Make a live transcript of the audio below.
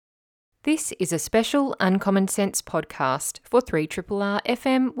This is a special Uncommon Sense podcast for 3RRR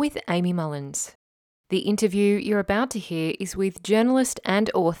FM with Amy Mullins. The interview you're about to hear is with journalist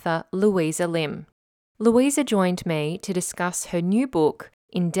and author Louisa Lim. Louisa joined me to discuss her new book,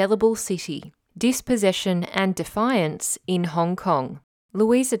 Indelible City: Dispossession and Defiance in Hong Kong.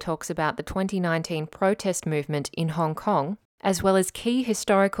 Louisa talks about the 2019 protest movement in Hong Kong, as well as key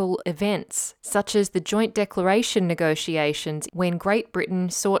historical events such as the Joint Declaration negotiations when Great Britain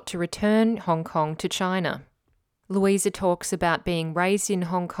sought to return Hong Kong to China. Louisa talks about being raised in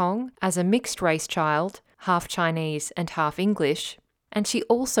Hong Kong as a mixed-race child, half Chinese and half English, and she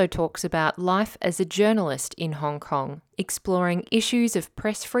also talks about life as a journalist in Hong Kong, exploring issues of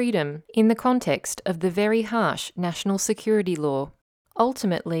press freedom in the context of the very harsh national security law.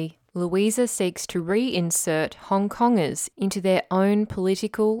 Ultimately, Louisa seeks to reinsert Hong Kongers into their own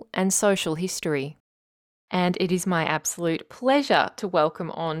political and social history. And it is my absolute pleasure to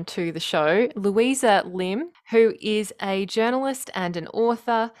welcome on to the show Louisa Lim, who is a journalist and an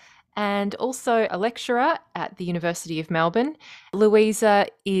author and also a lecturer at the University of Melbourne. Louisa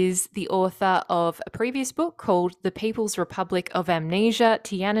is the author of a previous book called The People's Republic of Amnesia,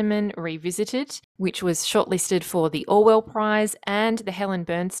 Tiananmen Revisited, which was shortlisted for the Orwell Prize and the Helen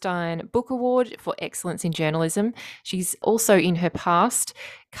Bernstein Book Award for Excellence in Journalism. She's also in her past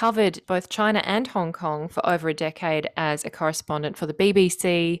covered both China and Hong Kong for over a decade as a correspondent for the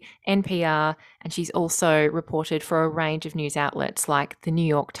BBC, NPR, and she's also reported for a range of news outlets like the New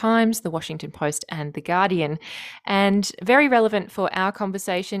York Times, the Washington Post, and the Guardian. And very relevant for our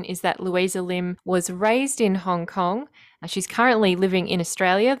conversation is that Louisa Lim was raised in Hong Kong. She's currently living in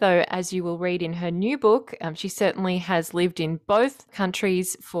Australia, though, as you will read in her new book, she certainly has lived in both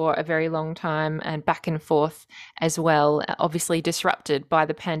countries for a very long time and back and forth as well, obviously disrupted by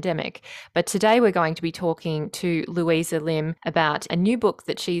the pandemic. But today we're going to be talking to Louisa Lim about a new book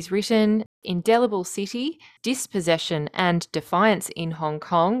that she's written, Indelible City: Dispossession and Defiance in Hong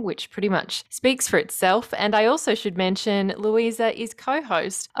Kong, which pretty much speaks for itself. And I also should mention Louisa is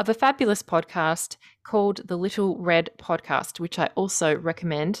co-host of a fabulous podcast called The Little Red Podcast, which I also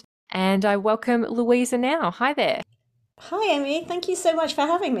recommend. And I welcome Louisa now. Hi there. Hi, Amy. Thank you so much for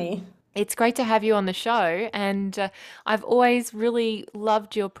having me. It's great to have you on the show, and I've always really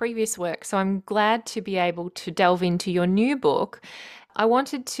loved your previous work, so I'm glad to be able to delve into your new book. I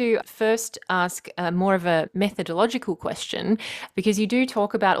wanted to first ask more of a methodological question, because you do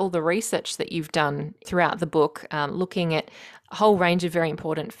talk about all the research that you've done throughout the book, looking at a whole range of very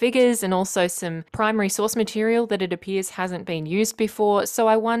important figures and also some primary source material that it appears hasn't been used before. So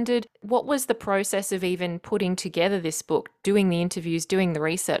I wondered, what was the process of even putting together this book, doing the interviews, doing the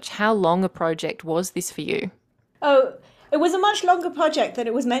research? How long a project was this for you? Oh, it was a much longer project than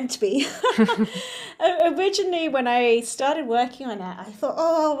it was meant to be. Originally, when I started working on it, I thought,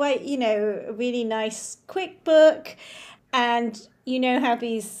 oh, I'll write, a really nice, quick book. And you know how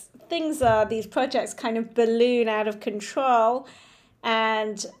these things are, these projects kind of balloon out of control.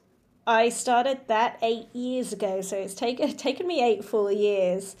 And I started that 8 years ago. So it's taken me 8 full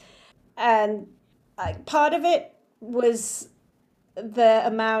years. And part of it was the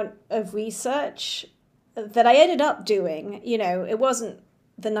amount of research that I ended up doing. It wasn't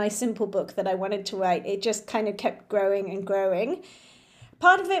the nice, simple book that I wanted to write. It just kind of kept growing and growing.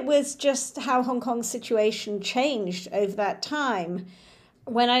 Part of it was just how Hong Kong's situation changed over that time.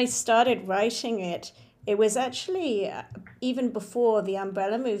 When I started writing it, it was actually even before the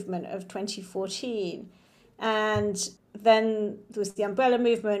Umbrella Movement of 2014. And then there was the Umbrella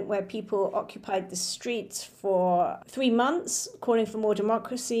Movement where people occupied the streets for 3 months, calling for more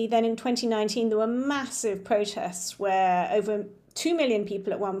democracy. Then in 2019, there were massive protests where over 2 million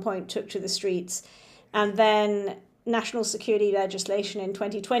people at one point took to the streets. And then national security legislation in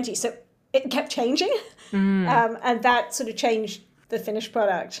 2020. So it kept changing. And that sort of changed the finished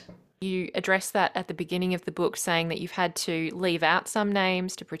product. You address that at the beginning of the book, saying that you've had to leave out some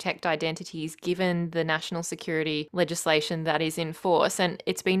names to protect identities given the national security legislation that is in force. And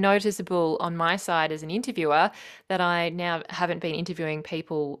it's been noticeable on my side as an interviewer that I now haven't been interviewing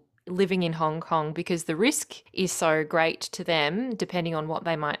people living in Hong Kong because the risk is so great to them, depending on what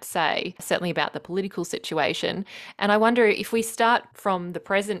they might say, certainly about the political situation. And I wonder, if we start from the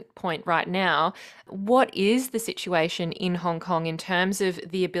present point right now, what is the situation in Hong Kong in terms of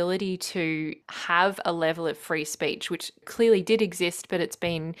the ability to have a level of free speech, which clearly did exist, but it's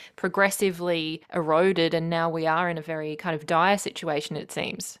been progressively eroded, and now we are in a very kind of dire situation, it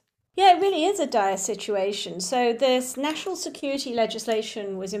seems? Yeah, it really is a dire situation. So this national security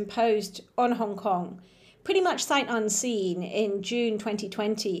legislation was imposed on Hong Kong pretty much sight unseen in June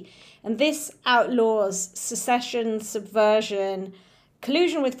 2020. And this outlaws secession, subversion,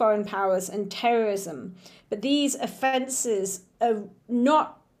 collusion with foreign powers and terrorism. But these offences are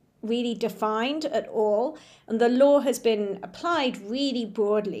not really defined at all, and the law has been applied really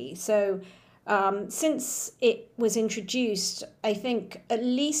broadly. So since it was introduced, I think at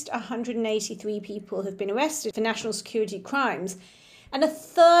least 183 people have been arrested for national security crimes, and a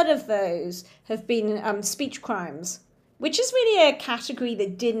third of those have been speech crimes, which is really a category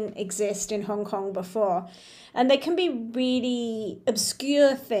that didn't exist in Hong Kong before. And they can be really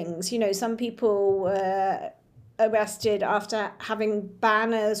obscure things. You know, some people were arrested after having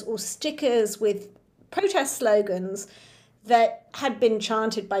banners or stickers with protest slogans that had been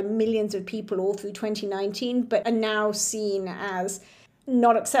chanted by millions of people all through 2019, but are now seen as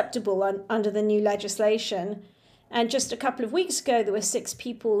not acceptable under the new legislation. And just a couple of weeks ago, there were 6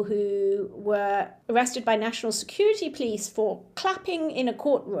 people who were arrested by national security police for clapping in a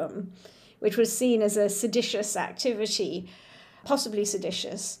courtroom, which was seen as a seditious activity, possibly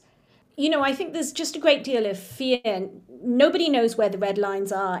seditious. You know, I think there's just a great deal of fear. Nobody knows where the red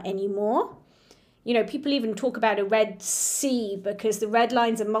lines are anymore. You know, people even talk about a red sea because the red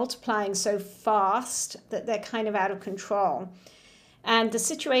lines are multiplying so fast that they're kind of out of control. And the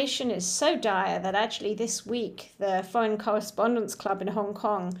situation is so dire that actually this week, the Foreign Correspondents Club in Hong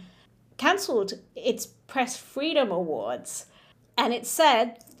Kong cancelled its Press Freedom Awards. And it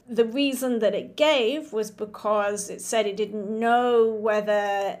said the reason that it gave was because it said it didn't know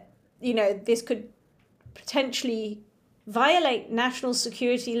whether, you know, this could potentially violate national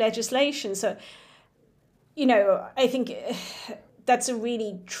security legislation. So, you know, I think that's a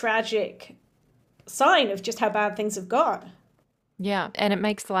really tragic sign of just how bad things have got. Yeah, and it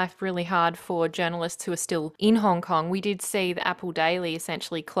makes life really hard for journalists who are still in Hong Kong. We did see the Apple Daily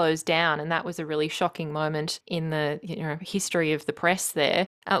essentially close down, and that was a really shocking moment in the history of the press there.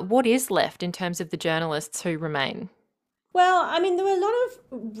 What is left in terms of the journalists who remain? Well, I mean, there were a lot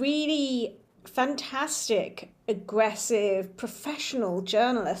of really fantastic, aggressive, professional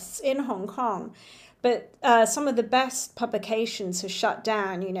journalists in Hong Kong. But some of the best publications have shut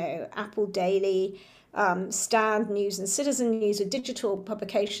down, you know, Apple Daily, Stand News and Citizen News are digital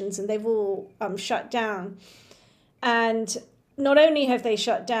publications, and they've all shut down. And not only have they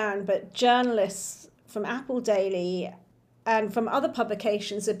shut down, but journalists from Apple Daily and from other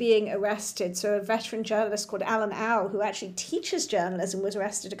publications are being arrested. So a veteran journalist called Alan Au, who actually teaches journalism, was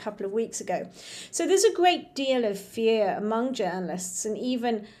arrested a couple of weeks ago. So there's a great deal of fear among journalists, and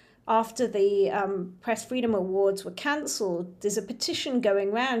even after the Press Freedom Awards were cancelled, there's a petition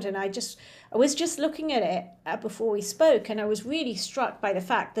going round, and I was just looking at it before we spoke, and I was really struck by the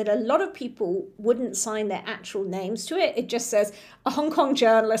fact that a lot of people wouldn't sign their actual names to it. It just says a Hong Kong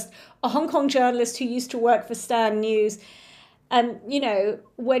journalist who used to work for Stand News. And, you know,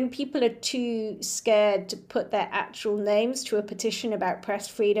 when people are too scared to put their actual names to a petition about press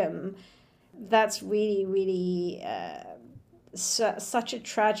freedom, that's really, really such a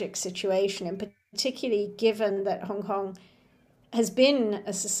tragic situation, and particularly given that Hong Kong has been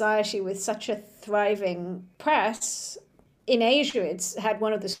a society with such a thriving press. In Asia, it's had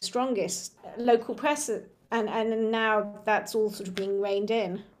one of the strongest local press, and now that's all sort of being reined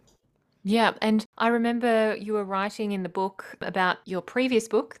in. Yeah, and I remember you were writing in the book about your previous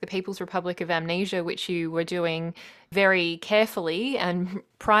book, The People's Republic of Amnesia, which you were doing very carefully and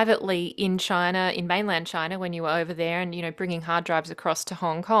privately in China, in mainland China, when you were over there and, you know, bringing hard drives across to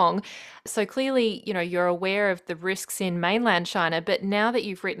Hong Kong. So clearly, you know, you're aware of the risks in mainland China, but now that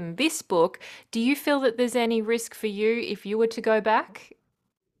you've written this book, do you feel that there's any risk for you if you were to go back?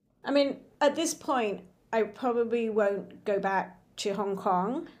 I mean, at this point, I probably won't go back to Hong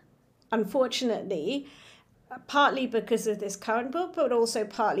Kong. Unfortunately, partly because of this current book, but also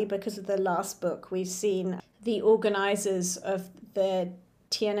partly because of the last book. We've seen the organizers of the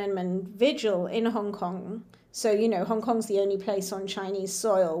Tiananmen Vigil in Hong Kong. So, you know, Hong Kong's the only place on Chinese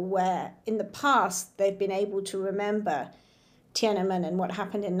soil where in the past they've been able to remember Tiananmen and what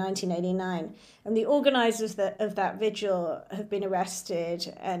happened in 1989. And the organizers of that vigil have been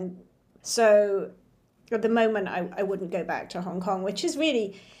arrested. And so at the moment, I wouldn't go back to Hong Kong, which is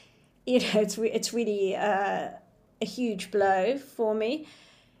really, you know, it's really a huge blow for me.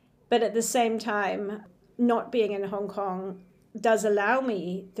 But at the same time, not being in Hong Kong does allow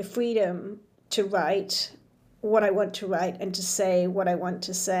me the freedom to write what I want to write and to say what I want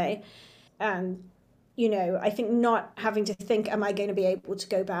to say. And, you know, I think not having to think, am I going to be able to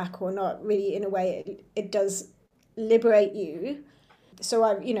go back or not, really, in a way, it does liberate you. So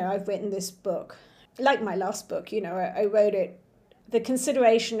I've written this book, like my last book, you know, I wrote it. The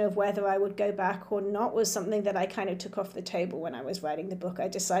consideration of whether I would go back or not was something that I kind of took off the table when I was writing the book. I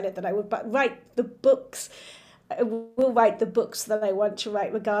decided that I would write the books I will write the books that I want to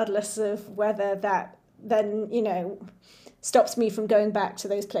write, regardless of whether that then, stops me from going back to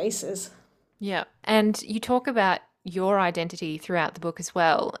those places. Yeah. And you talk about your identity throughout the book as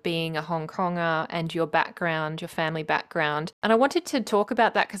well, being a Hong Konger and your background, your family background. And I wanted to talk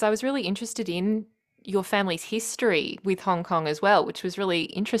about that because I was really interested in your family's history with Hong Kong as well, which was really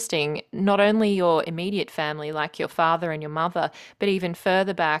interesting. Not only your immediate family, like your father and your mother, but even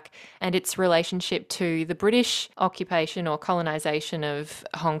further back, and its relationship to the British occupation or colonization of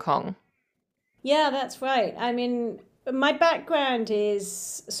Hong Kong. Yeah, that's right. I mean, my background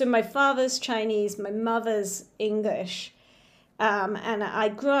is, so my father's Chinese, my mother's English, and I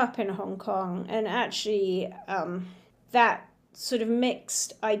grew up in Hong Kong. And actually, that sort of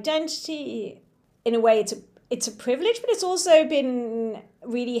mixed identity, in a way, it's a privilege, but it's also been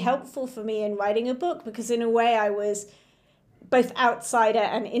really helpful for me in writing a book, because in a way I was both outsider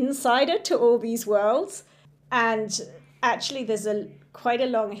and insider to all these worlds. And actually, there's quite a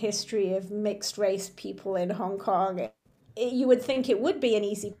long history of mixed race people in Hong Kong. You would think it would be an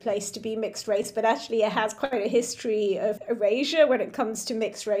easy place to be mixed race, but actually it has quite a history of erasure when it comes to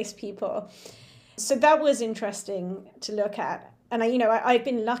mixed race people. So that was interesting to look at. And I've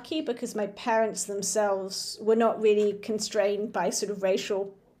been lucky because my parents themselves were not really constrained by sort of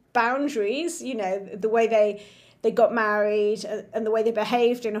racial boundaries. The way they got married and the way they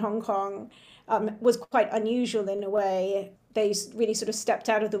behaved in Hong Kong was quite unusual in a way. They really sort of stepped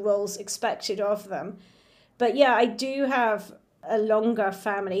out of the roles expected of them. But yeah, I do have a longer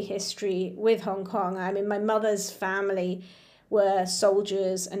family history with Hong Kong. I mean, my mother's family were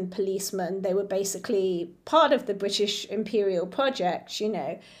soldiers and policemen. They were basically part of the British Imperial Project.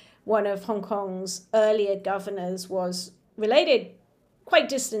 One of Hong Kong's earlier governors was related quite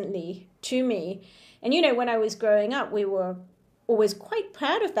distantly to me. And, when I was growing up, we were always quite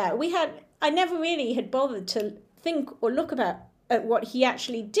proud of that. I never really had bothered to think or look at what he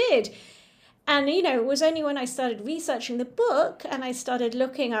actually did. And, it was only when I started researching the book and I started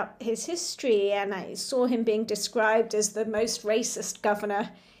looking up his history and I saw him being described as the most racist governor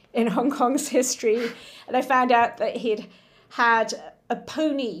in Hong Kong's history. And I found out that he'd had a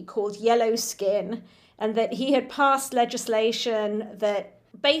pony called Yellow Skin and that he had passed legislation that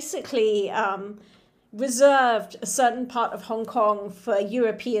basically reserved a certain part of Hong Kong for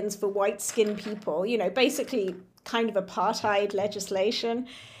Europeans, for white-skinned people, basically kind of apartheid legislation.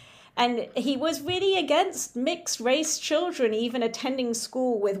 And he was really against mixed-race children even attending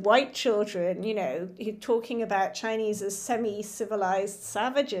school with white children, he's talking about Chinese as semi-civilized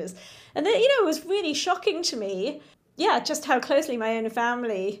savages. And that, it was really shocking to me, just how closely my own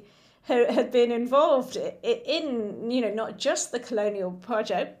family had been involved in, not just the colonial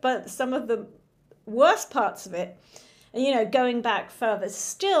project, but some of the worst parts of it. And, going back further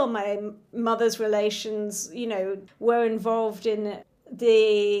still, my mother's relations, were involved in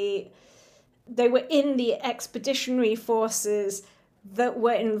they were in the expeditionary forces that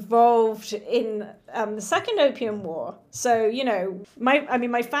were involved in the Second Opium War. So,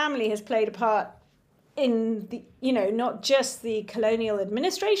 my family has played a part in the, not just the colonial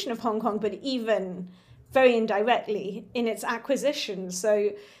administration of Hong Kong, but even very indirectly in its acquisition.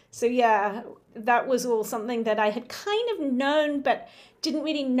 So yeah, that was all something that I had kind of known, but didn't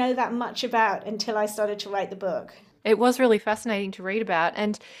really know that much about until I started to write the book. It was really fascinating to read about.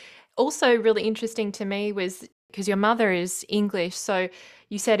 And also really interesting to me was because your mother is English. So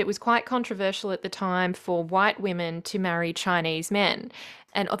you said it was quite controversial at the time for white women to marry Chinese men.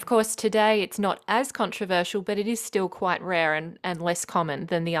 And of course, today it's not as controversial, but it is still quite rare and less common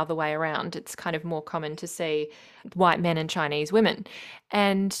than the other way around. It's kind of more common to see white men and Chinese women.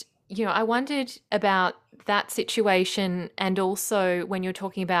 And, I wondered about that situation. And also when you're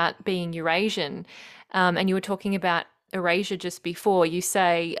talking about being Eurasian, and you were talking about erasure just before, you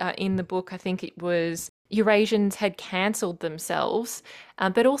say in the book, I think it was Eurasians had cancelled themselves,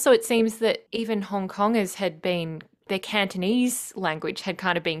 but also it seems that even Hong Kongers had been, their Cantonese language had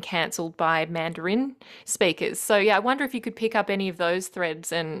kind of been cancelled by Mandarin speakers. So yeah, I wonder if you could pick up any of those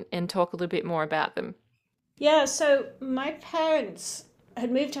threads and talk a little bit more about them. Yeah, so my parents had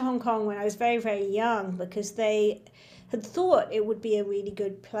moved to Hong Kong when I was very, very young because they had thought it would be a really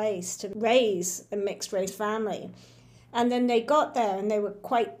good place to raise a mixed race family. And then they got there and they were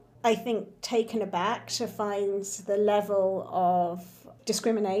quite, I think, taken aback to find the level of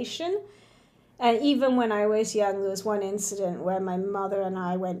discrimination. And even when I was young, there was one incident where my mother and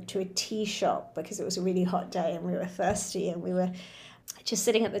I went to a tea shop because it was a really hot day and we were thirsty and we were just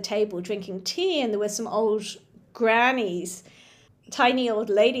sitting at the table drinking tea, and there were some old grannies, tiny old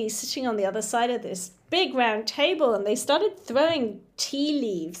ladies sitting on the other side of this big round table, and they started throwing tea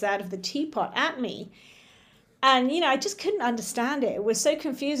leaves out of the teapot at me. And, I just couldn't understand it. It was so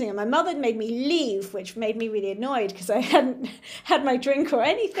confusing. And my mother made me leave, which made me really annoyed because I hadn't had my drink or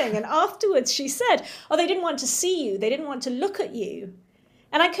anything. And afterwards she said, oh, they didn't want to see you. They didn't want to look at you.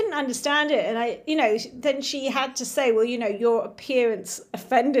 And I couldn't understand it. And then she had to say, well, your appearance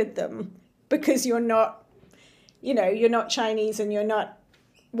offended them because you're not Chinese and you're not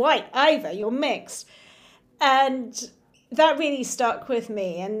white either. You're mixed. And that really stuck with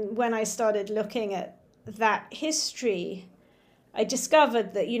me. And when I started looking at that history, I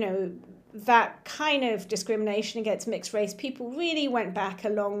discovered that, that kind of discrimination against mixed race people really went back a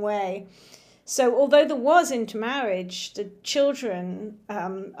long way. So although there was intermarriage, the children,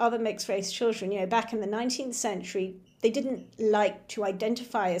 other mixed race children, back in the 19th century, they didn't like to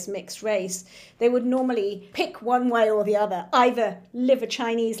identify as mixed race. They would normally pick one way or the other, either live a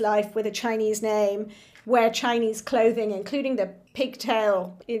Chinese life with a Chinese name, wear Chinese clothing, including the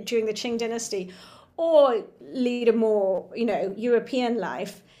pigtail during the Qing dynasty, or lead a more, European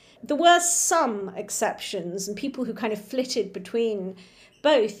life. There were some exceptions and people who kind of flitted between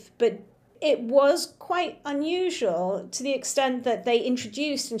both, but it was quite unusual to the extent that they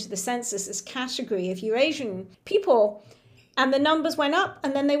introduced into the census this category of Eurasian people, and the numbers went up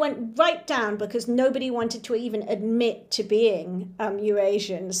and then they went right down because nobody wanted to even admit to being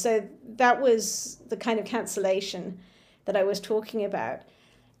Eurasian. So that was the kind of cancellation that I was talking about.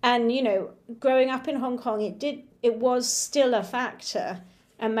 And, growing up in Hong Kong, it was still a factor.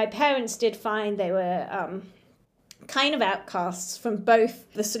 And my parents did find they were kind of outcasts from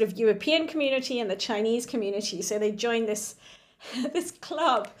both the sort of European community and the Chinese community. So they joined this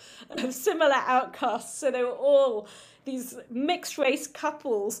club of similar outcasts. So they were all these mixed race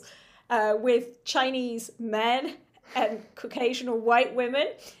couples with Chinese men and Caucasian or white women.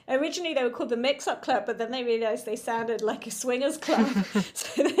 Originally they were called the Mix-Up Club, but then they realized they sounded like a swingers club.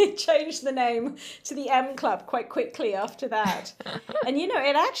 So they changed the name to the M Club quite quickly after that. And,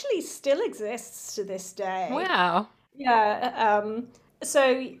 it actually still exists to this day. Wow. Yeah.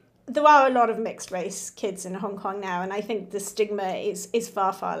 So there are a lot of mixed race kids in Hong Kong now, and I think the stigma is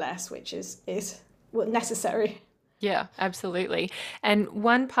far, far less, which is necessary. Yeah, absolutely. And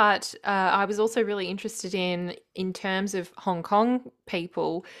one part I was also really interested in terms of Hong Kong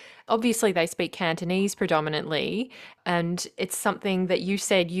people, obviously they speak Cantonese predominantly, and it's something that you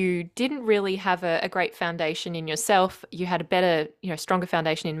said you didn't really have a great foundation in yourself. You had a better, stronger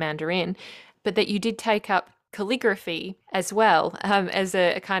foundation in Mandarin, but that you did take up calligraphy as well as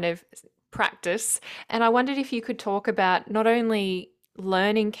a kind of practice. And I wondered if you could talk about not only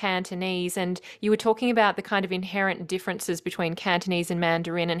learning Cantonese, and you were talking about the kind of inherent differences between Cantonese and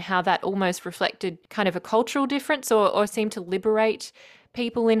Mandarin and how that almost reflected kind of a cultural difference or seemed to liberate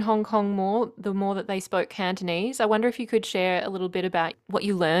people in Hong Kong more, the more that they spoke Cantonese. I wonder if you could share a little bit about what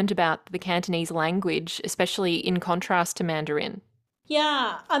you learned about the Cantonese language, especially in contrast to Mandarin.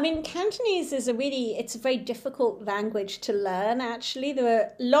 Yeah, I mean, Cantonese is it's a very difficult language to learn, actually. There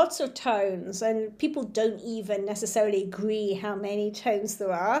are lots of tones, and people don't even necessarily agree how many tones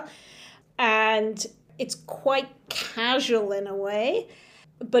there are. And it's quite casual in a way,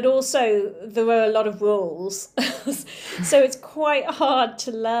 but also there are a lot of rules. So it's quite hard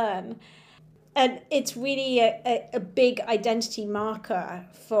to learn. And it's really a big identity marker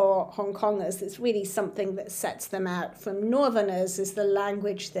for Hong Kongers. It's really something that sets them out from Northerners, is the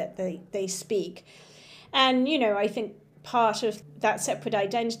language that they speak. And, I think part of that separate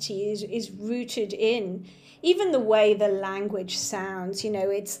identity is rooted in even the way the language sounds.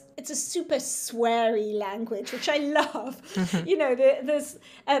 It's a super sweary language, which I love. There's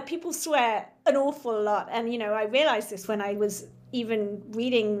people swear an awful lot. And, I realized this when I was even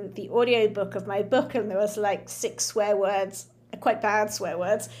reading the audiobook of my book, and there was like 6 swear words, quite bad swear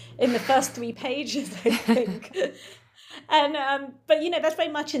words, in the first 3 pages, I think. And but that's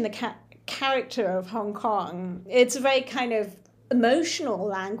very much in the character of Hong Kong. It's a very kind of emotional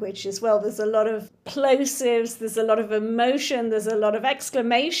language as well. There's a lot of plosives, there's a lot of emotion, there's a lot of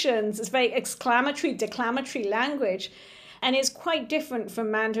exclamations. It's very exclamatory, declamatory language. And it's quite different from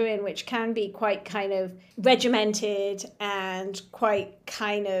Mandarin, which can be quite kind of regimented and quite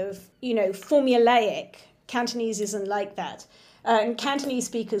kind of, formulaic. Cantonese isn't like that. And Cantonese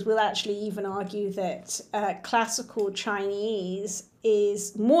speakers will actually even argue that classical Chinese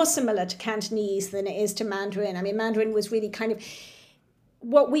is more similar to Cantonese than it is to Mandarin. I mean, Mandarin was really kind of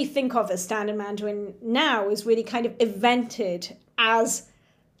what we think of as standard Mandarin now is really kind of invented as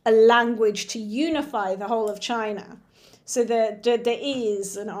a language to unify the whole of China. So there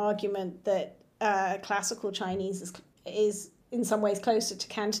is an argument that classical Chinese is in some ways closer to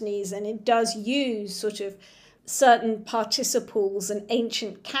Cantonese, and it does use sort of certain participles and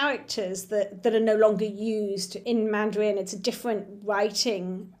ancient characters that are no longer used in Mandarin. It's a different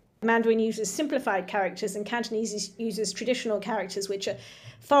writing. Mandarin uses simplified characters and Cantonese uses traditional characters, which are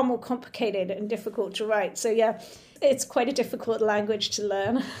far more complicated and difficult to write. So yeah, it's quite a difficult language to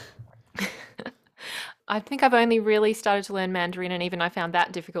learn. I think I've only really started to learn Mandarin, and even I found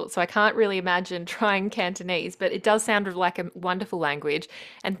that difficult. So I can't really imagine trying Cantonese, but it does sound like a wonderful language.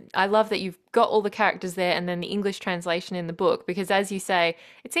 And I love that you've got all the characters there and then the English translation in the book, because as you say,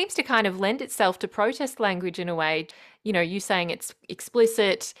 it seems to kind of lend itself to protest language in a way. You know, you saying it's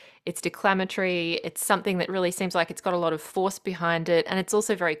explicit, it's declamatory, it's something that really seems like it's got a lot of force behind it, and it's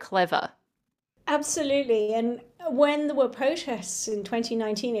also very clever. Absolutely. And when there were protests in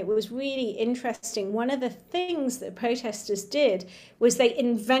 2019, it was really interesting. One of the things that protesters did was they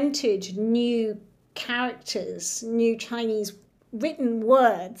invented new characters, new Chinese written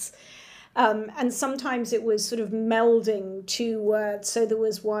words. And sometimes it was sort of melding two words. So there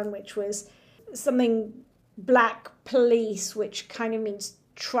was one which was something black police, which kind of means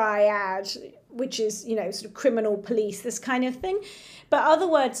triad, which is, you know, sort of criminal police, this kind of thing, but other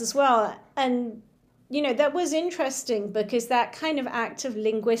words as well. And, you know, that was interesting because that kind of act of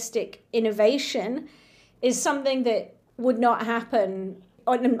linguistic innovation is something that would not happen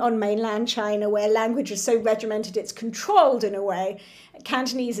on mainland China, where language is so regimented, it's controlled in a way.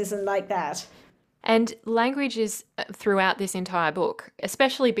 Cantonese isn't like that. And language is throughout this entire book,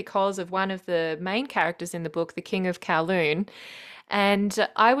 especially because of one of the main characters in the book, the King of Kowloon. And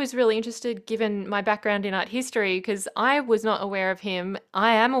I was really interested, given my background in art history, because I was not aware of him.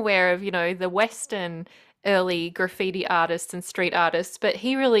 I am aware of, you know, the Western early graffiti artists and street artists, but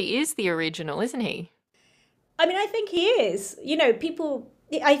he really is the original, isn't he? I mean, I think he is. You know,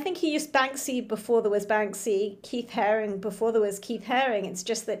 I think he used Banksy before there was Banksy, Keith Haring before there was Keith Haring. It's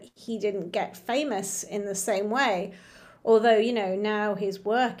just that he didn't get famous in the same way. Although, you know, now his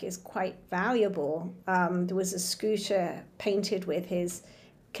work is quite valuable. There was a scooter painted with his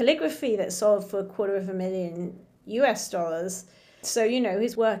calligraphy that sold for $250,000 US. So, you know,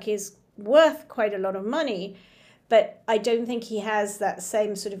 his work is worth quite a lot of money. But I don't think he has that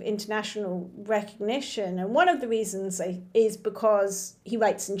same sort of international recognition. And one of the reasons is because he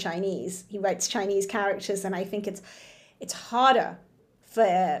writes in Chinese. He writes Chinese characters, and I think it's harder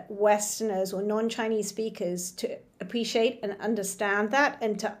for Westerners or non-Chinese speakers to appreciate and understand that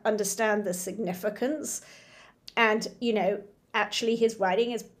and to understand the significance. And, you know, actually his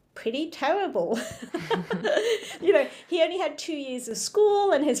writing is pretty terrible. You know, he only had 2 years of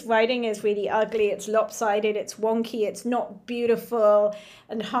school and his writing is really ugly. It's lopsided, it's wonky, it's not beautiful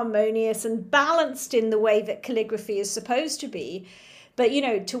and harmonious and balanced in the way that calligraphy is supposed to be. But, you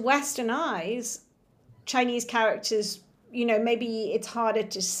know, to Western eyes, Chinese characters, you know, maybe it's harder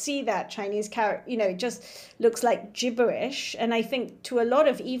to see that Chinese character, you know, it just looks like gibberish. And I think to a lot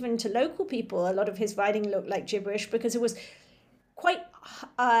of, even to local people, a lot of his writing looked like gibberish because it was quite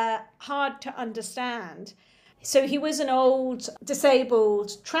hard to understand. So he was an old,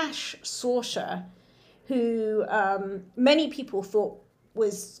 disabled trash sorter who many people thought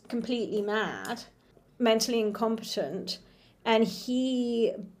was completely mad, mentally incompetent. And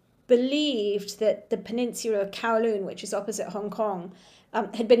he believed that the peninsula of Kowloon, which is opposite Hong Kong,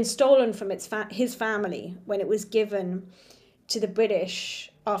 had been stolen from his family when it was given to the British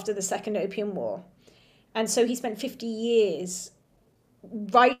after the Second Opium War. And so he spent 50 years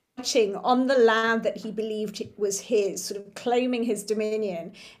writing on the land that he believed was his, sort of claiming his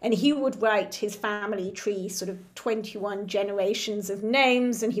dominion. And he would write his family tree, sort of 21 generations of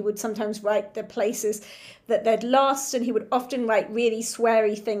names, and he would sometimes write the places that they'd lost, and he would often write really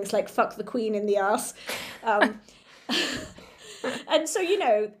sweary things like fuck the queen in the arse. And so, you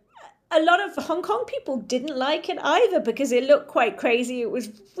know, a lot of Hong Kong people didn't like it either because it looked quite crazy. It was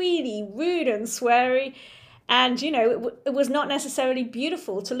really rude and sweary. And, you know, it was not necessarily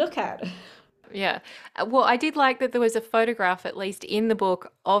beautiful to look at. Yeah. Well, I did like that there was a photograph, at least in the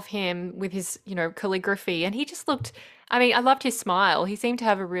book, of him with his, you know, calligraphy. And he just looked, I mean, I loved his smile. He seemed to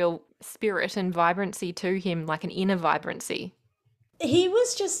have a real spirit and vibrancy to him, like an inner vibrancy. He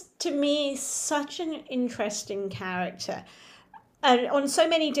was just, to me, such an interesting character. And on so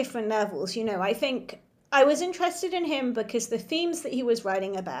many different levels, you know, I think I was interested in him because the themes that he was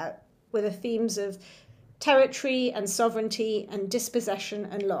writing about were the themes of territory and sovereignty and dispossession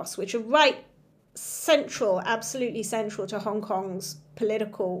and loss, which are right central, absolutely central to Hong Kong's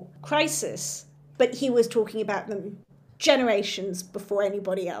political crisis. But he was talking about them generations before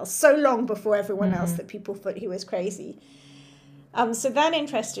anybody else, so long before everyone else that people thought he was crazy. So that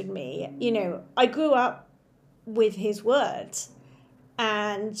interested me. You know, I grew up with his words,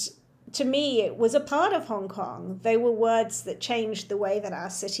 and to me, it was a part of Hong Kong. They were words that changed the way that our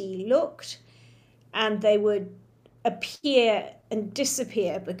city looked, and they would appear and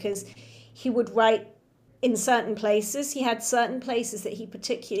disappear because he would write in certain places. He had certain places that he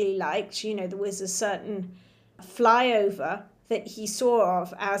particularly liked. You know, there was a certain flyover that he saw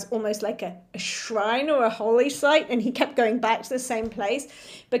of as almost like a shrine or a holy site, and he kept going back to the same place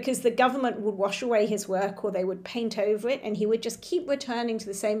because the government would wash away his work or they would paint over it, and he would just keep returning to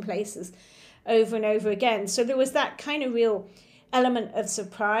the same places over and over again. So there was that kind of real element of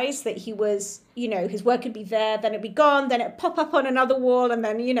surprise that he was, you know, his work would be there, then it'd be gone, then it'd pop up on another wall, and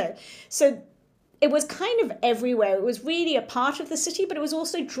then, you know, so it was kind of everywhere. It was really a part of the city, but it was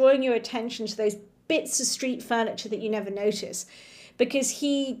also drawing your attention to those bits of street furniture that you never notice, because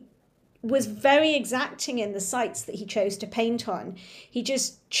he was very exacting in the sites that he chose to paint on. He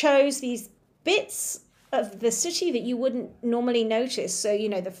just chose these bits of the city that you wouldn't normally notice. So, you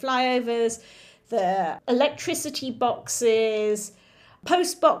know, the flyovers, the electricity boxes,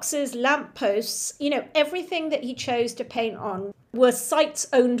 post boxes, lamp posts, you know, everything that he chose to paint on were sites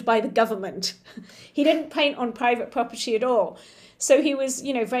owned by the government. He didn't paint on private property at all. So he was,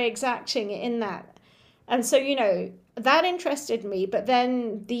 you know, very exacting in that. And so, you know, that interested me. But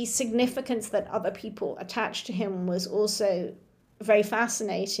then the significance that other people attached to him was also very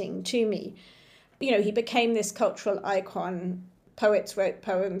fascinating to me. You know, he became this cultural icon. Poets wrote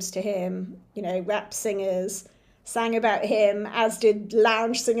poems to him, you know, rap singers sang about him, as did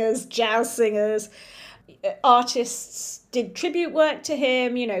lounge singers, jazz singers. Artists did tribute work to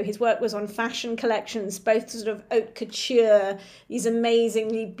him. You know, his work was on fashion collections, both sort of haute couture, these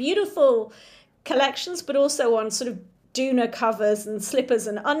amazingly beautiful collections, but also on sort of doona covers and slippers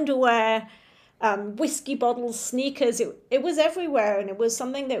and underwear, whiskey bottles, sneakers. It was everywhere, and it was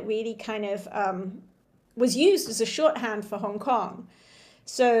something that really kind of was used as a shorthand for Hong Kong.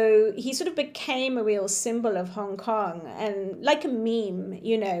 So he sort of became a real symbol of Hong Kong, and like a meme,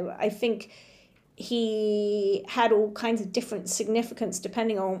 you know, I think he had all kinds of different significance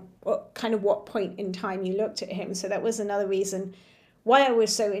depending on what point in time you looked at him. So that was another reason why I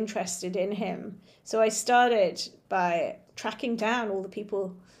was so interested in him. So I started by tracking down all the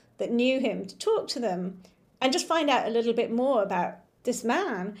people that knew him to talk to them and just find out a little bit more about this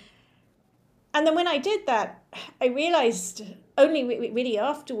man. And then when I did that, I realized only really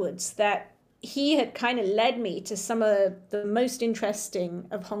afterwards that he had kind of led me to some of the most interesting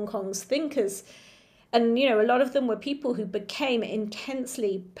of Hong Kong's thinkers. And, you know, a lot of them were people who became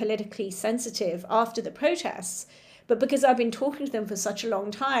intensely politically sensitive after the protests. But because I've been talking to them for such a long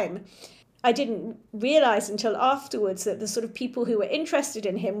time, I didn't realize until afterwards that the sort of people who were interested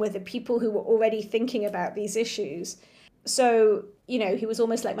in him were the people who were already thinking about these issues. So, you know, he was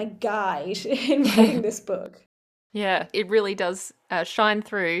almost like my guide in writing this book. Yeah, it really does shine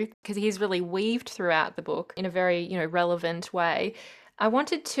through because he's really weaved throughout the book in a very, you know, relevant way. I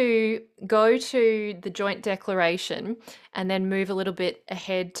wanted to go to the joint declaration and then move a little bit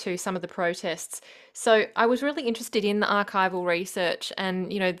ahead to some of the protests. So I was really interested in the archival research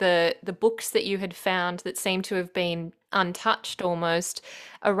and, you know, the books that you had found that seemed to have been untouched almost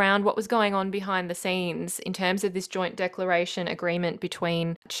around what was going on behind the scenes in terms of this joint declaration agreement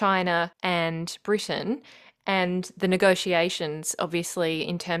between China and Britain. And the negotiations, obviously,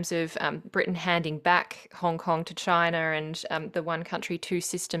 in terms of Britain handing back Hong Kong to China and the one country, two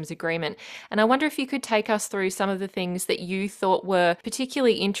systems agreement. And I wonder if you could take us through some of the things that you thought were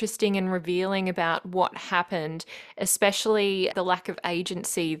particularly interesting and revealing about what happened, especially the lack of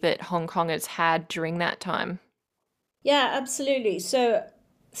agency that Hong Kongers had during that time. Yeah, absolutely. So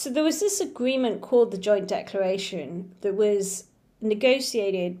there was this agreement called the Joint Declaration that was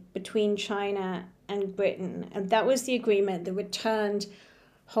negotiated between China and Britain, and that was the agreement that returned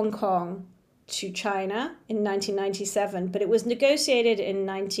Hong Kong to China in 1997, but it was negotiated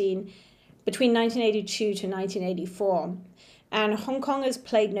between 1982 to 1984, and Hong Kongers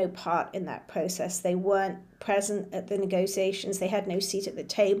played no part in that process. They weren't present at the negotiations. They had no seat at the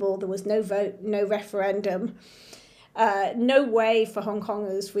table. There was no vote, no referendum. No way for Hong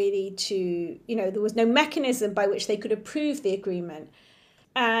Kongers really to, you know, there was no mechanism by which they could approve the agreement.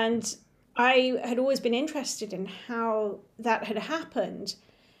 And I had always been interested in how that had happened,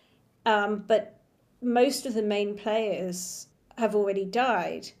 but most of the main players have already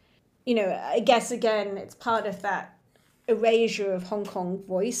died. You know, I guess, again, it's part of that erasure of Hong Kong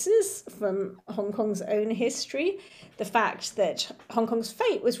voices from Hong Kong's own history, the fact that Hong Kong's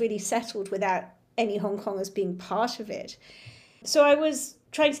fate was really settled without any Hong Kongers being part of it. So I was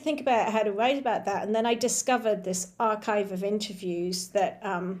trying to think about how to write about that, and then I discovered this archive of interviews that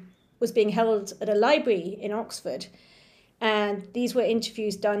was being held at a library in Oxford. And these were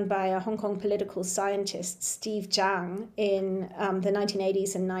interviews done by a Hong Kong political scientist, Steve Zhang, in the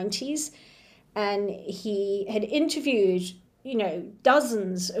 1980s and 90s. And he had interviewed,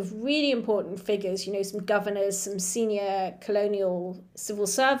 dozens of really important figures, some governors, some senior colonial civil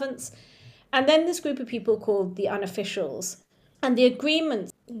servants, and then this group of people called the unofficials. And the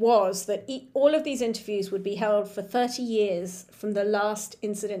agreement was that all of these interviews would be held for 30 years from the last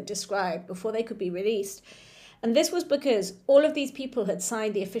incident described before they could be released. And this was because all of these people had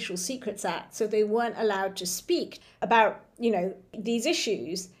signed the Official Secrets Act, so they weren't allowed to speak about, these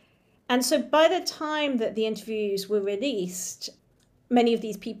issues. And so by the time that the interviews were released, many of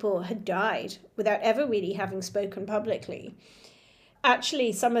these people had died without ever really having spoken publicly.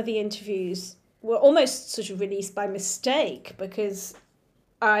 Actually, some of the interviews were almost sort of released by mistake because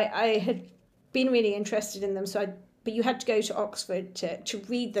I had been really interested in them, but you had to go to Oxford to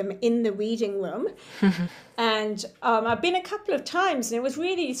read them in the reading room. And I've been a couple of times, and it was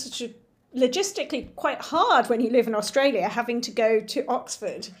really sort of logistically quite hard when you live in Australia, having to go to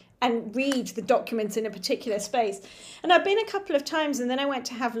Oxford and read the documents in a particular space. And I've been a couple of times, and then I went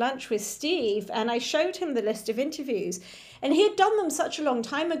to have lunch with Steve, and I showed him the list of interviews. And he had done them such a long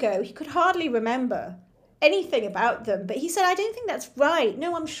time ago, he could hardly remember anything about them. But he said, I don't think that's right.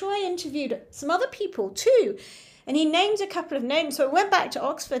 No, I'm sure I interviewed some other people too. And he named a couple of names. So I went back to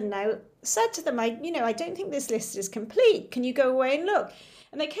Oxford and I said to them, I don't think this list is complete. Can you go away and look?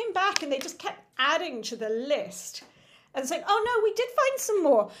 And they came back and they just kept adding to the list and saying, oh, no, we did find some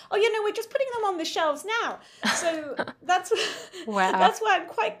more. Oh, we're just putting them on the shelves now. So that's wow. That's why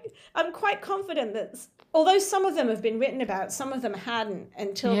I'm quite confident that although some of them have been written about, some of them hadn't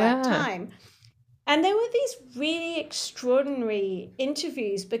until that time. And there were these really extraordinary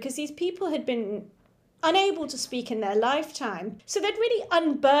interviews because these people had been unable to speak in their lifetime. So they'd really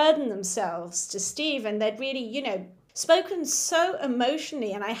unburdened themselves to Steve, and they'd really, spoken so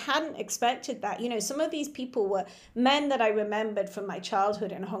emotionally, and I hadn't expected that. Some of these people were men that I remembered from my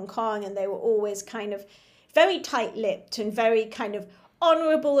childhood in Hong Kong, and they were always kind of very tight-lipped and very kind of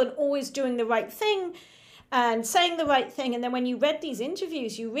honorable and always doing the right thing and saying the right thing. And then when you read these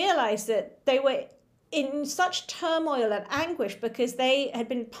interviews, you realize that they were in such turmoil and anguish because they had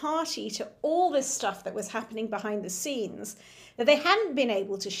been party to all this stuff that was happening behind the scenes that they hadn't been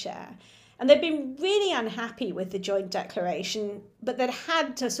able to share. And they'd been really unhappy with the joint declaration, but they'd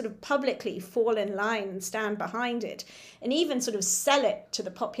had to sort of publicly fall in line and stand behind it and even sort of sell it to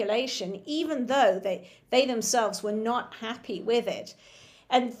the population, even though they themselves were not happy with it.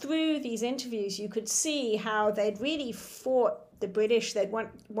 And through these interviews, you could see how they'd really fought the British. They'd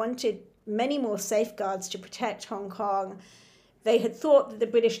wanted many more safeguards to protect Hong Kong. They had thought that the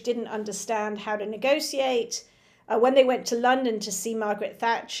British didn't understand how to negotiate. When they went to London to see Margaret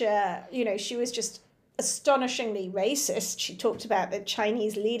Thatcher, she was just astonishingly racist. She talked about the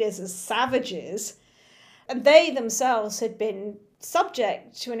Chinese leaders as savages. And they themselves had been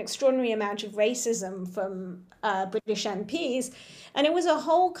subject to an extraordinary amount of racism from British MPs. And it was a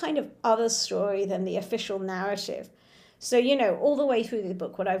whole kind of other story than the official narrative. So, all the way through the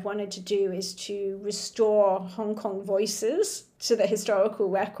book, what I've wanted to do is to restore Hong Kong voices to the historical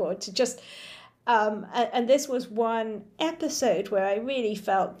record, to just, and this was one episode where I really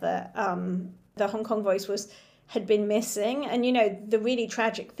felt that the Hong Kong voice had been missing. And, the really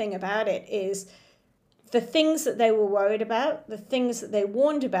tragic thing about it is the things that they were worried about, the things that they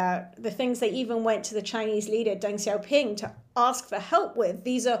warned about, the things they even went to the Chinese leader, Deng Xiaoping, to ask for help with.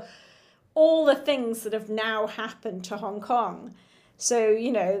 These are all the things that have now happened to Hong Kong. So,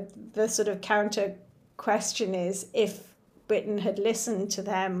 the sort of counter question is, if Britain had listened to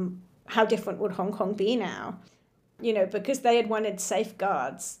them, how different would Hong Kong be now? Because they had wanted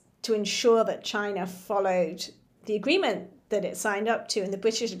safeguards to ensure that China followed the agreement that it signed up to. And the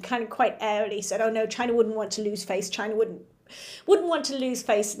British had kind of quite airily said, oh no, China wouldn't want to lose face. China wouldn't want to lose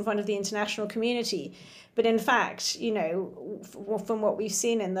face in front of the international community. But in fact, from what we've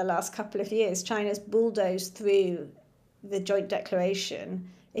seen in the last couple of years, China's bulldozed through the joint declaration.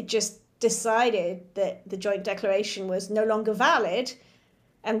 It just decided that the joint declaration was no longer valid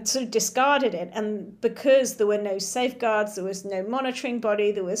and sort of discarded it. And because there were no safeguards, there was no monitoring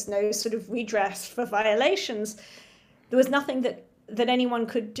body, there was no sort of redress for violations, there was nothing that anyone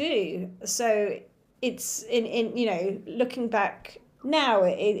could do. So it's in looking back now,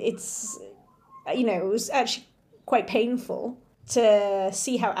 it's it was actually quite painful to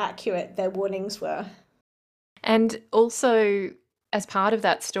see how accurate their warnings were. And also, as part of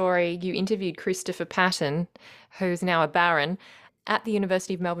that story, you interviewed Christopher Patten, who's now a baron, at the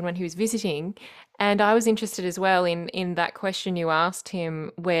University of Melbourne when he was visiting. And I was interested as well in that question you asked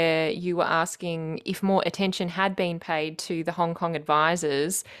him, where you were asking if more attention had been paid to the Hong Kong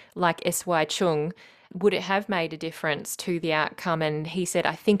advisors like S.Y. Chung, would it have made a difference to the outcome? And he said,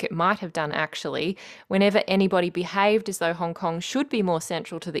 I think it might have done actually. Whenever anybody behaved as though Hong Kong should be more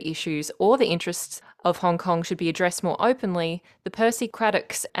central to the issues or the interests of Hong Kong should be addressed more openly, the Percy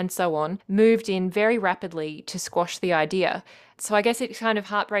Craddocks and so on moved in very rapidly to squash the idea. So I guess it's kind of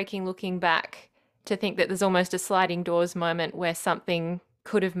heartbreaking looking back to think that there's almost a sliding doors moment where something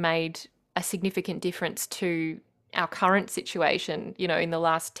could have made a significant difference to our current situation, in the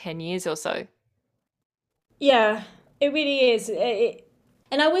last 10 years or so. Yeah, it really is.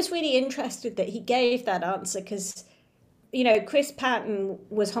 And I was really interested that he gave that answer because, Chris Patten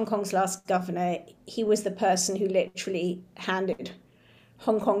was Hong Kong's last governor. He was the person who literally handed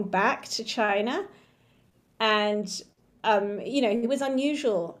Hong Kong back to China. And, he was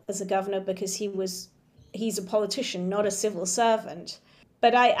unusual as a governor because he's a politician, not a civil servant.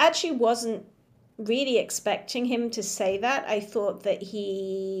 But I actually wasn't really expecting him to say that. I thought that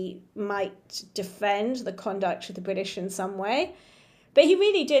he might defend the conduct of the British in some way, but he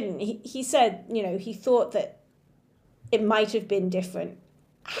really didn't. He said, he thought that it might have been different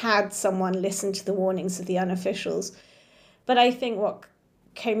had someone listened to the warnings of the unofficials. But I think what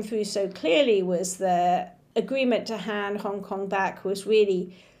came through so clearly was the agreement to hand Hong Kong back was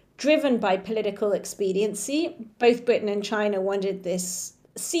really driven by political expediency. Both Britain and China wanted this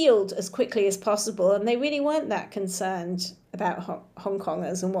sealed as quickly as possible, and they really weren't that concerned about Hong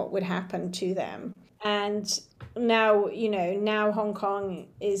Kongers and what would happen to them. And now, now Hong Kong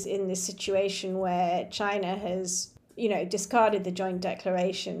is in this situation where China has, discarded the joint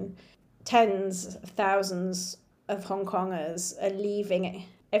declaration. Tens of thousands of Hong Kongers are leaving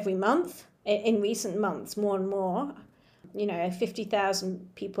every month. In recent months, more and more.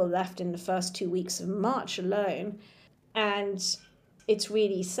 50,000 people left in the first 2 weeks of March alone. And it's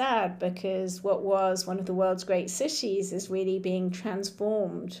really sad because what was one of the world's great cities is really being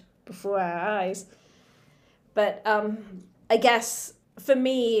transformed before our eyes. But I guess for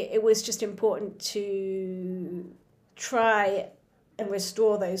me, it was just important to try and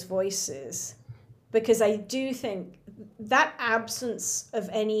restore those voices, because I do think that absence of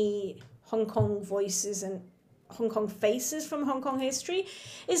any Hong Kong voices and Hong Kong faces from Hong Kong history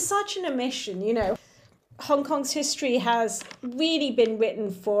is such an omission, Hong Kong's history has really been written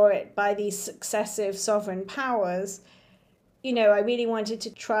for it by these successive sovereign powers. I really wanted to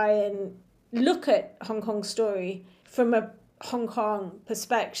try and look at Hong Kong's story from a Hong Kong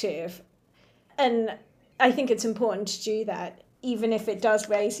perspective. And I think it's important to do that, even if it does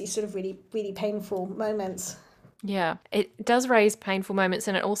raise these sort of really, really painful moments. Yeah, it does raise painful moments,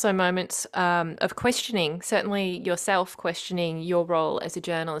 and it also moments of questioning, certainly yourself questioning your role as a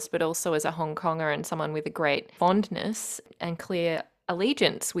journalist, but also as a Hong Konger and someone with a great fondness and clear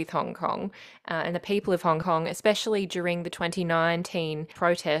allegiance with Hong Kong and the people of Hong Kong, especially during the 2019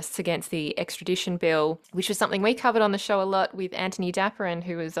 protests against the extradition bill, which was something we covered on the show a lot with Anthony Dapperin,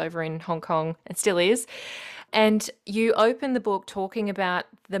 who was over in Hong Kong and still is. And you open the book talking about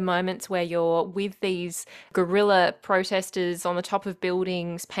the moments where you're with these guerrilla protesters on the top of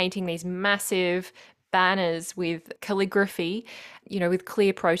buildings, painting these massive banners with calligraphy, with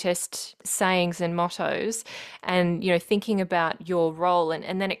clear protest sayings and mottos, and, thinking about your role.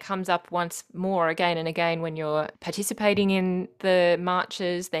 And then it comes up once more again and again when you're participating in the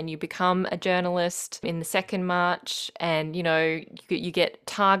marches. Then you become a journalist in the second march and, you get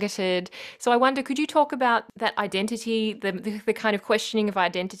targeted. So I wonder, could you talk about that identity, the kind of questioning of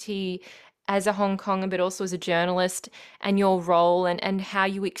identity as a Hong Konger, but also as a journalist, and your role and how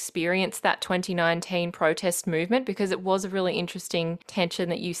you experienced that 2019 protest movement? Because it was a really interesting tension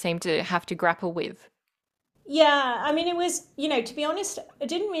that you seem to have to grapple with. Yeah, I mean, it was, to be honest, I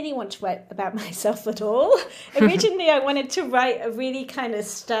didn't really want to write about myself at all. Originally, I wanted to write a really kind of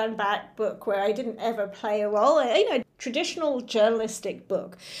stand back book where I didn't ever play a role, a traditional journalistic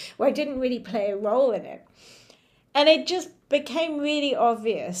book where I didn't really play a role in it. And it just became really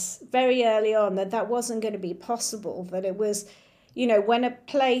obvious very early on that wasn't going to be possible, that it was, when a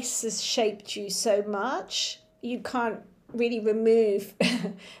place has shaped you so much, you can't really remove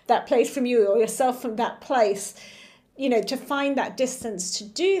that place from you or yourself from that place, to find that distance to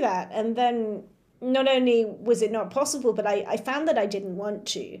do that. And then not only was it not possible, but I found that I didn't want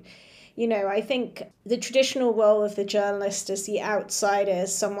to. I think the traditional role of the journalist as the outsider,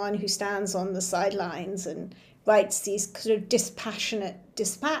 as someone who stands on the sidelines and writes these sort of dispassionate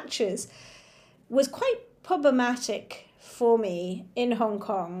dispatches, was quite problematic for me in Hong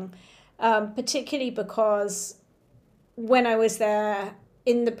Kong, particularly because when I was there,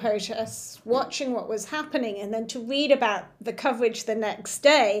 in the protests, watching what was happening, and then to read about the coverage the next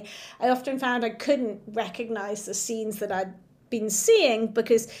day, I often found I couldn't recognize the scenes that I'd been seeing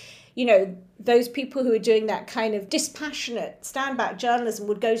because, those people who were doing that kind of dispassionate stand-back journalism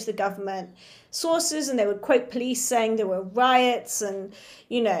would go to the government sources and they would quote police saying there were riots and,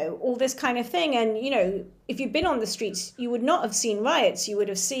 all this kind of thing. And, if you'd been on the streets, you would not have seen riots. You would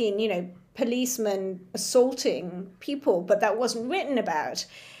have seen, policemen assaulting people, but that wasn't written about.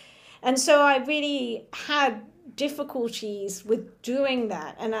 And so I really had difficulties with doing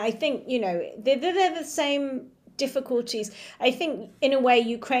that. And I think, they're the same difficulties. I think in a way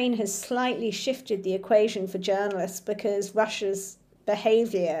Ukraine has slightly shifted the equation for journalists because Russia's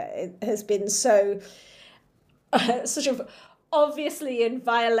behavior has been so sort of obviously in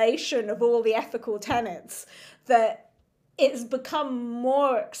violation of all the ethical tenets that it's become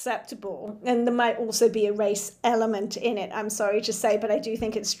more acceptable, and there might also be a race element in it, I'm sorry to say, but I do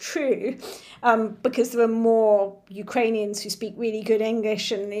think it's true, because there are more Ukrainians who speak really good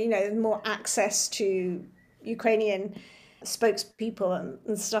English and, more access to Ukrainian spokespeople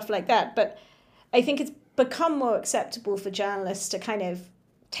and stuff like that. But I think it's become more acceptable for journalists to kind of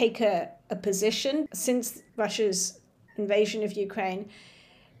take a position since Russia's invasion of Ukraine.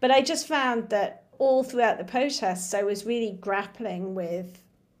 But I just found that all throughout the protests, I was really grappling with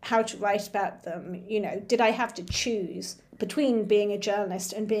how to write about them. Did I have to choose between being a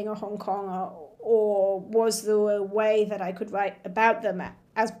journalist and being a Hong Konger, or was there a way that I could write about them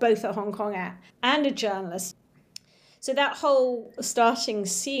as both a Hong Konger and a journalist? So that whole starting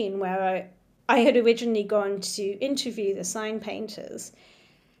scene where I had originally gone to interview the sign painters,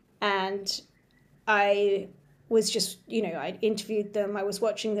 and I was just, I interviewed them, I was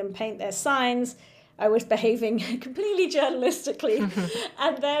watching them paint their signs, I was behaving completely journalistically.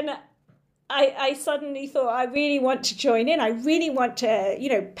 And then I suddenly thought, I really want to join in. I really want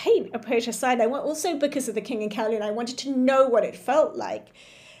to, paint a protest sign. I want also, because of the King and Caroline, I wanted to know what it felt like.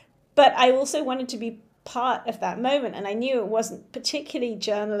 But I also wanted to be part of that moment. And I knew it wasn't particularly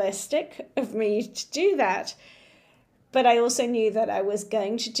journalistic of me to do that. But I also knew that I was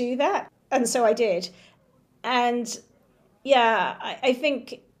going to do that. And so I did. And yeah, I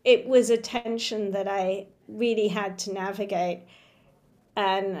think it was a tension that I really had to navigate.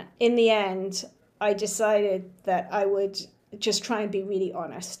 And in the end, I decided that I would just try and be really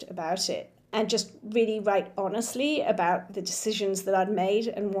honest about it and just really write honestly about the decisions that I'd made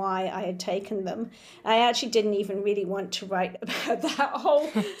and why I had taken them. I actually didn't even really want to write about that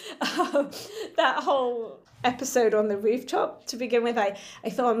whole episode on the rooftop to begin with. I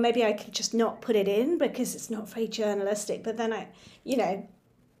thought maybe I could just not put it in because it's not very journalistic. But then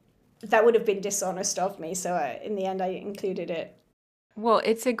that would have been dishonest of me. So in the end, I included it. Well,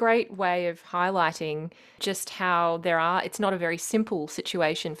 it's a great way of highlighting just how it's not a very simple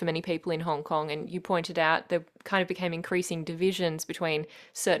situation for many people in Hong Kong. And you pointed out there kind of became increasing divisions between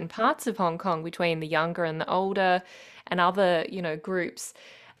certain parts of Hong Kong, between the younger and the older and other, groups.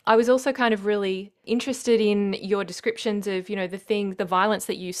 I was also kind of really interested in your descriptions of, the violence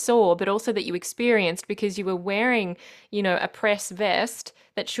that you saw, but also that you experienced because you were wearing, a press vest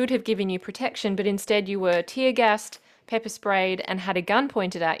that should have given you protection, but instead you were tear gassed, pepper sprayed, and had a gun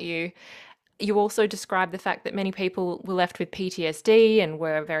pointed at you. You also described the fact that many people were left with PTSD and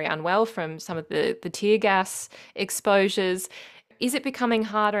were very unwell from some of the tear gas exposures. Is it becoming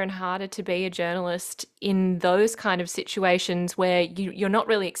harder and harder to be a journalist in those kind of situations where you're not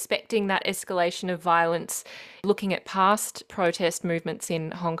really expecting that escalation of violence, looking at past protest movements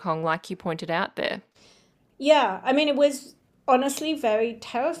in Hong Kong, like you pointed out there? Yeah, I mean, it was honestly very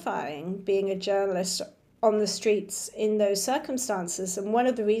terrifying being a journalist on the streets in those circumstances. And one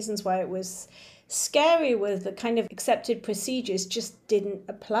of the reasons why it was scary was the kind of accepted procedures just didn't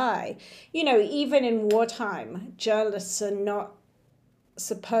apply. Even in wartime, journalists are not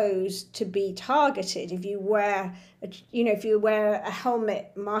supposed to be targeted. If you wear a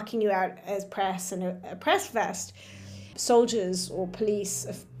helmet marking you out as press and a press vest, soldiers or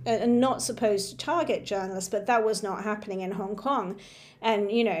police are not supposed to target journalists, but that was not happening in Hong Kong. And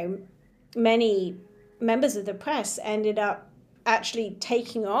many members of the press ended up actually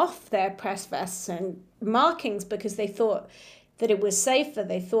taking off their press vests and markings because they thought that it was safer.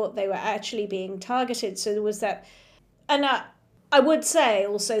 They thought they were actually being targeted. So there was that. And I would say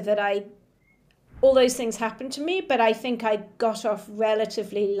also that all those things happened to me, but I think I got off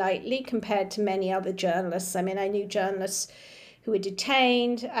relatively lightly compared to many other journalists. I mean, I knew journalists who were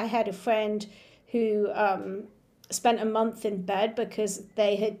detained. I had a friend who spent a month in bed because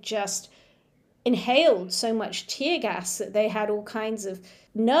they had just inhaled so much tear gas that they had all kinds of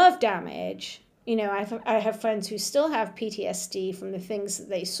nerve damage, I have friends who still have PTSD from the things that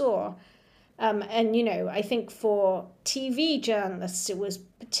they saw. And I think for TV journalists, it was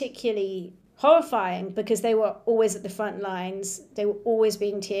particularly horrifying because they were always at the front lines. They were always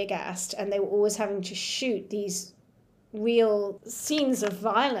being tear gassed, and they were always having to shoot these real scenes of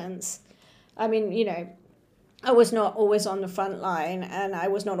violence. I mean, I was not always on the front line and I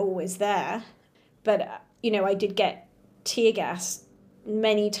was not always there, but, I did get tear gas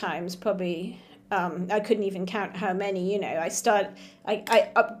many times, probably. I couldn't even count how many, I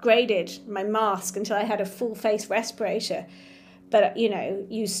upgraded my mask until I had a full face respirator. But,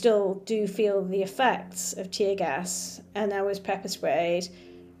 you still do feel the effects of tear gas. And I was pepper sprayed.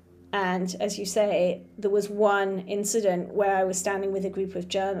 And as you say, there was one incident where I was standing with a group of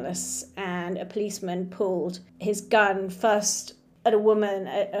journalists and a policeman pulled his gun first at a woman,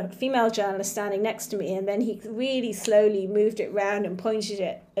 a female journalist standing next to me, and then he really slowly moved it round and pointed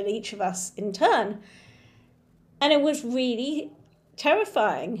it at each of us in turn. And it was really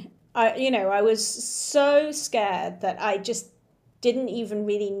terrifying. I was so scared that I just didn't even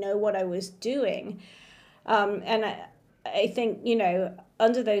really know what I was doing. And I think,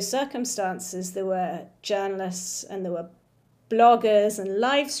 under those circumstances, there were journalists and there were bloggers and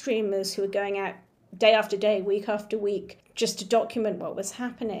live streamers who were going out day after day, week after week, just to document what was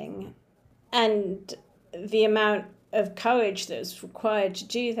happening. And the amount of courage that was required to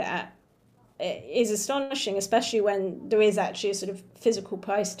do that is astonishing, especially when there is actually a sort of physical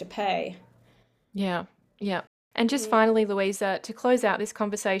price to pay. Yeah, yeah. And just finally, Louisa, to close out this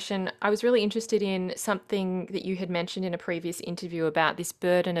conversation, I was really interested in something that you had mentioned in a previous interview about this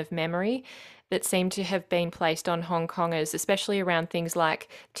burden of memory that seemed to have been placed on Hong Kongers, especially around things like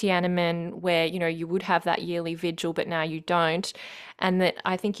Tiananmen, where, you would have that yearly vigil, but now you don't. And that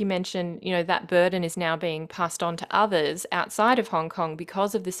I think you mentioned, that burden is now being passed on to others outside of Hong Kong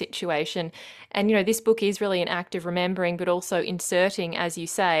because of the situation. And, this book is really an act of remembering, but also inserting, as you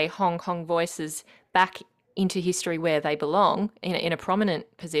say, Hong Kong voices back into history where they belong, in a prominent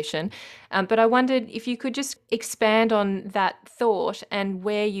position. But I wondered if you could just expand on that thought and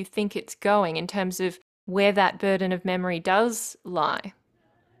where you think it's going in terms of where that burden of memory does lie.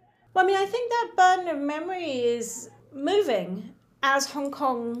 Well, I think that burden of memory is moving as Hong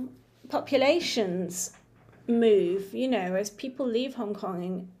Kong populations move, as people leave Hong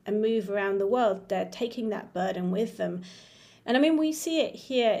Kong and move around the world, they're taking that burden with them. And we see it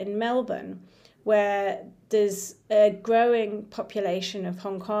here in Melbourne, where there's a growing population of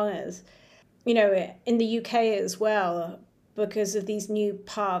Hong Kongers, in the UK as well, because of these new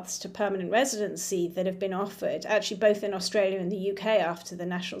paths to permanent residency that have been offered, actually both in Australia and the UK after the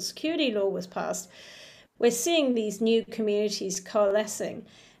national security law was passed. We're seeing these new communities coalescing.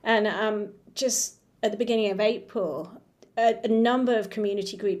 And just at the beginning of April, a number of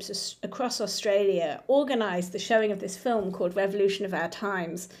community groups across Australia organised the showing of this film called Revolution of Our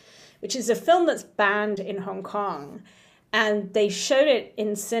Times, which is a film that's banned in Hong Kong. And they showed it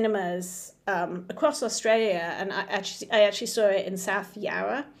in cinemas across Australia, and I actually saw it in South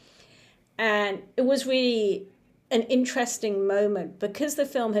Yarra. And it was really an interesting moment because the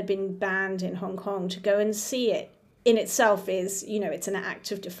film had been banned in Hong Kong. To go and see it in itself is, it's an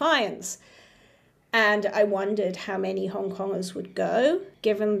act of defiance. And I wondered how many Hong Kongers would go,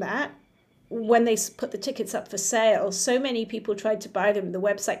 given that. When they put the tickets up for sale, so many people tried to buy them, the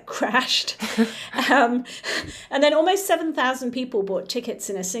website crashed. And then almost 7,000 people bought tickets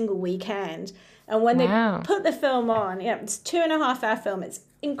in a single weekend. And when they put the film on, it's a 2.5-hour film. It's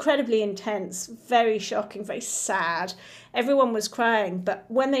incredibly intense, very shocking, very sad. Everyone was crying. But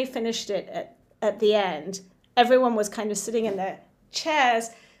when they finished it at the end, everyone was kind of sitting in their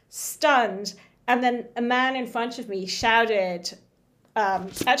chairs, stunned. And then a man in front of me shouted,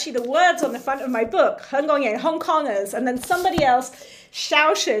 actually the words on the front of my book, Hong Kongers, and then somebody else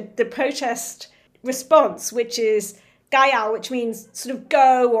shouted the protest response, which is Gaiao, which means sort of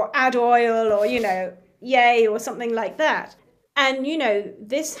go or add oil or, yay or something like that. And,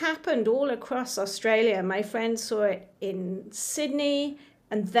 this happened all across Australia. My friend saw it in Sydney,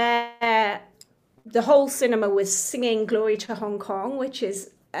 and there the whole cinema was singing Glory to Hong Kong, which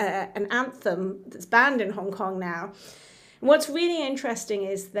is an anthem that's banned in Hong Kong now. What's really interesting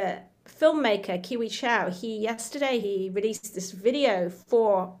is that filmmaker Kiwi Chow, yesterday he released this video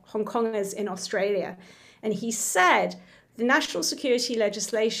for Hong Kongers in Australia. And he said the national security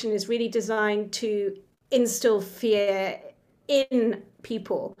legislation is really designed to instill fear in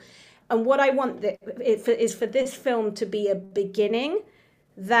people. And what I want is for this film to be a beginning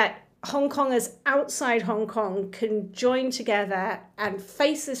that Hong Kongers outside Hong Kong can join together and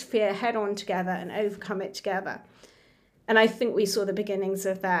face this fear head on together and overcome it together. And I think we saw the beginnings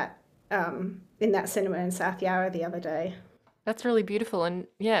of that in that cinema in South Yarra the other day. That's really beautiful and,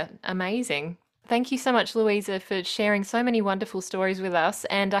 yeah, amazing. Thank you so much, Louisa, for sharing so many wonderful stories with us.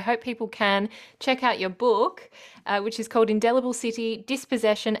 And I hope people can check out your book, which is called Indelible City,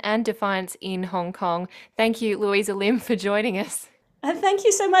 Dispossession and Defiance in Hong Kong. Thank you, Louisa Lim, for joining us. And thank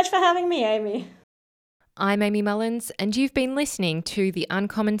you so much for having me, Amy. I'm Amy Mullins, and you've been listening to the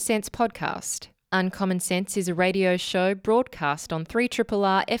Uncommon Sense podcast. Uncommon Sense is a radio show broadcast on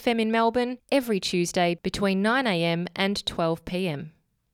 3RRR FM in Melbourne every Tuesday between 9am and 12pm.